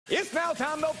It's now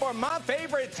time, though, for my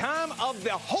favorite time of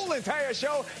the whole entire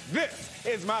show. This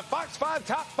is my Fox 5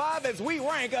 Top 5 as we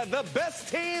rank the best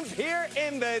teams here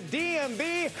in the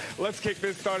DMV. Let's kick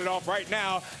this started off right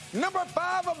now. Number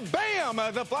 5,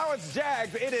 bam, the Flowers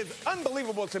Jags. It is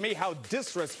unbelievable to me how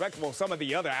disrespectful some of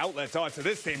the other outlets are to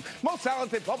this team. Most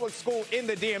talented public school in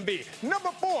the DMV. Number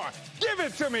 4, give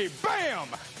it to me, bam,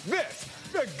 this.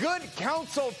 The Good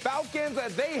Counsel Falcons,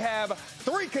 they have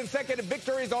 3 consecutive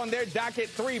victories on their docket,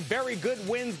 3 very good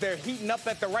wins. They're heating up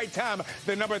at the right time.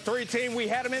 The number 3 team, we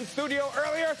had them in studio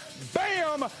earlier.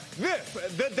 Bam! This,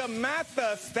 the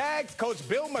DeMatha Stags. Coach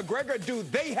Bill McGregor, do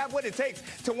they have what it takes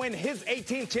to win his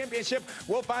 18th championship?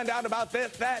 We'll find out about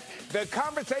that. The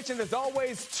conversation is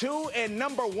always 2 and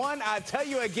number 1. I tell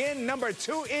you again, number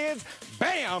 2 is,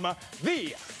 bam,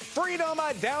 the Freedom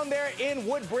down there in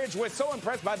Woodbridge. We're so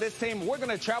impressed by this team. We're going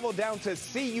to travel down to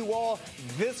see you all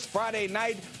this Friday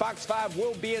night. Fox 5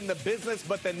 will be in the business,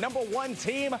 but the number 1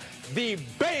 team, the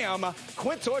BAM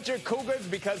Quince Orchard Cougars,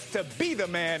 because to be the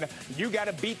man, you got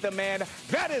to beat the man.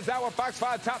 That is our Fox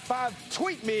 5 Top 5.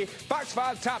 Tweet me, Fox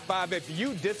 5 Top 5, if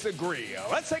you disagree.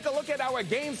 Let's take a look at our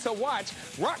games to watch.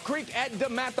 Rock Creek at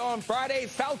DeMatha on Friday,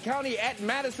 South County at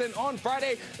Madison on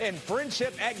Friday, and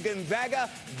Friendship at Gonzaga.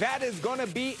 That is going to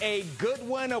be a good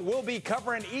one. We'll be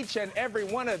covering each and every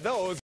one of those.